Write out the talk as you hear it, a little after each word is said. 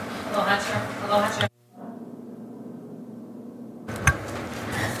Aloha,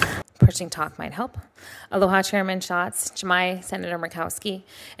 Pushing talk might help. Aloha, Chairman Schatz, Jamai, Senator Murkowski,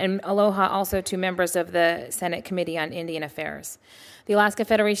 and aloha also to members of the Senate Committee on Indian Affairs. The Alaska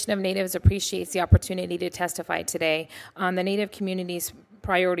Federation of Natives appreciates the opportunity to testify today on the Native community's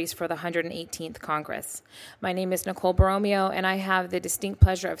priorities for the 118th Congress. My name is Nicole Borromeo, and I have the distinct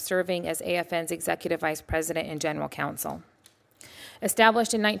pleasure of serving as AFN's Executive Vice President and General Counsel.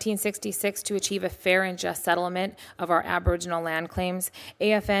 Established in 1966 to achieve a fair and just settlement of our Aboriginal land claims,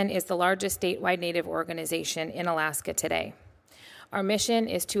 AFN is the largest statewide Native organization in Alaska today. Our mission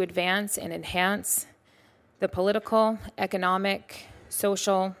is to advance and enhance the political, economic,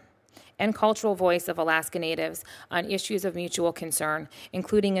 social, and cultural voice of Alaska Natives on issues of mutual concern,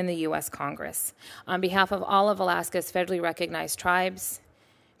 including in the U.S. Congress. On behalf of all of Alaska's federally recognized tribes,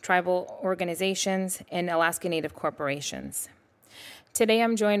 tribal organizations, and Alaska Native corporations. Today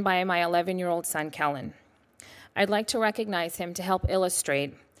I'm joined by my 11-year-old son, Kellen. I'd like to recognize him to help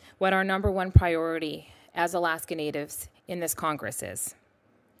illustrate what our number one priority as Alaska Natives in this Congress is.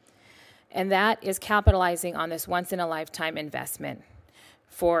 And that is capitalizing on this once-in-a-lifetime investment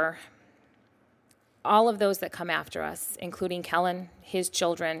for all of those that come after us, including Kellen, his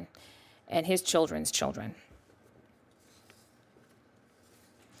children, and his children's children.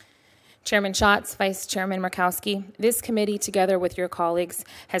 Chairman Schatz, Vice Chairman Murkowski, this committee, together with your colleagues,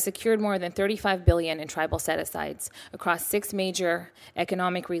 has secured more than $35 billion in tribal set-asides across 6 major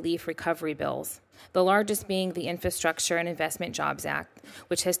economic relief recovery bills, the largest being the Infrastructure and Investment Jobs Act,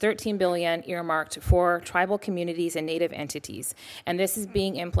 which has $13 billion earmarked for tribal communities and Native entities, and this is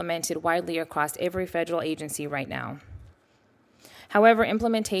being implemented widely across every federal agency right now. However,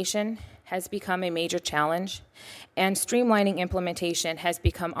 implementation has become a major challenge, and streamlining implementation has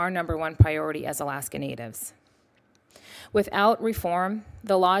become our number one priority as Alaska Natives. Without reform,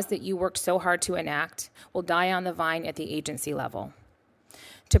 the laws that you worked so hard to enact will die on the vine at the agency level.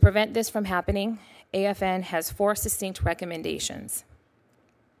 To prevent this from happening, AFN has 4 succinct recommendations.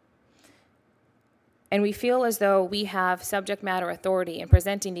 And we feel as though we have subject matter authority in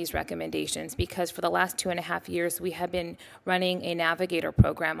presenting these recommendations because for the last 2.5 years, we have been running a Navigator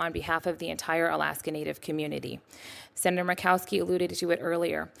program on behalf of the entire Alaska Native community. Senator Murkowski alluded to it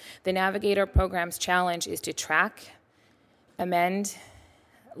earlier. The Navigator program's challenge is to track, amend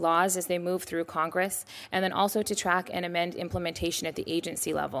laws as they move through Congress, and then also to track and amend implementation at the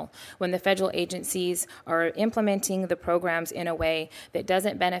agency level when the federal agencies are implementing the programs in a way that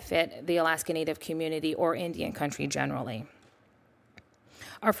doesn't benefit the Alaska Native community or Indian country generally.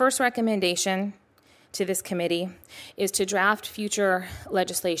 Our first recommendation to this committee is to draft future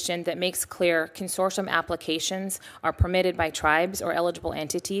legislation that makes clear consortium applications are permitted by tribes or eligible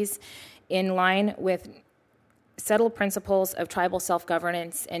entities in line with settled principles of tribal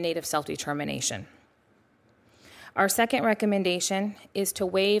self-governance and Native self-determination. Our second recommendation is to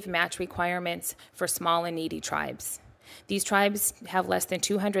waive match requirements for small and needy tribes. These tribes have less than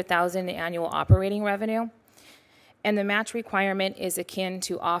 $200,000 in annual operating revenue, and the match requirement is akin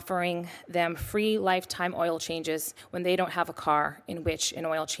to offering them free lifetime oil changes when they don't have a car in which an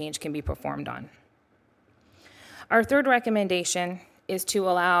oil change can be performed on. Our third recommendation is to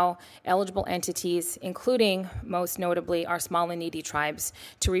allow eligible entities, including most notably our small and needy tribes,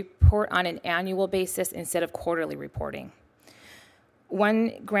 to report on an annual basis instead of quarterly reporting.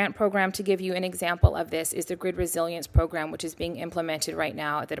 One grant program to give you an example of this is the Grid Resilience Program, which is being implemented right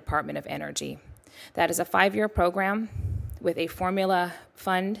now at the Department of Energy. That is a 5-year program with a formula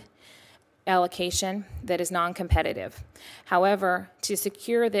fund allocation that is non-competitive. However, to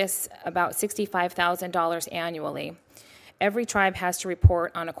secure this about $65,000 annually, every tribe has to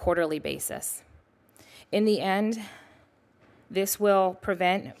report on a quarterly basis. In the end, this will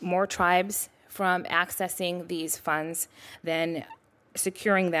prevent more tribes from accessing these funds than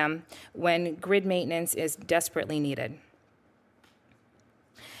securing them when grid maintenance is desperately needed.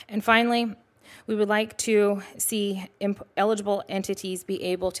 And finally, we would like to see eligible entities be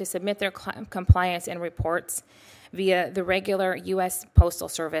able to submit their compliance and reports via the regular U.S. Postal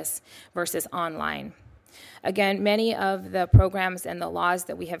Service versus online. Again, many of the programs and the laws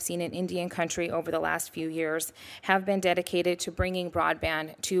that we have seen in Indian country over the last few years have been dedicated to bringing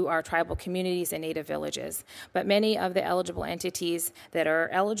broadband to our tribal communities and Native villages. But many of the eligible entities that are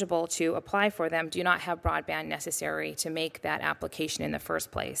eligible to apply for them do not have broadband necessary to make that application in the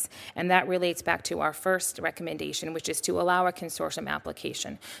first place. And that relates back to our first recommendation, which is to allow a consortium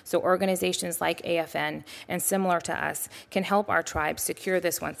application. So organizations like AFN and similar to us can help our tribes secure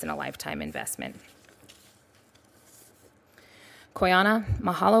this once-in-a-lifetime investment. Koyana,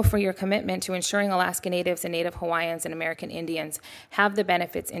 mahalo for your commitment to ensuring Alaska Natives and Native Hawaiians and American Indians have the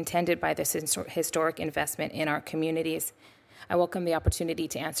benefits intended by this historic investment in our communities. I welcome the opportunity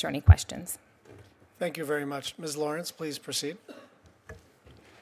to answer any questions. Thank you very much. Ms. Lawrence, please proceed.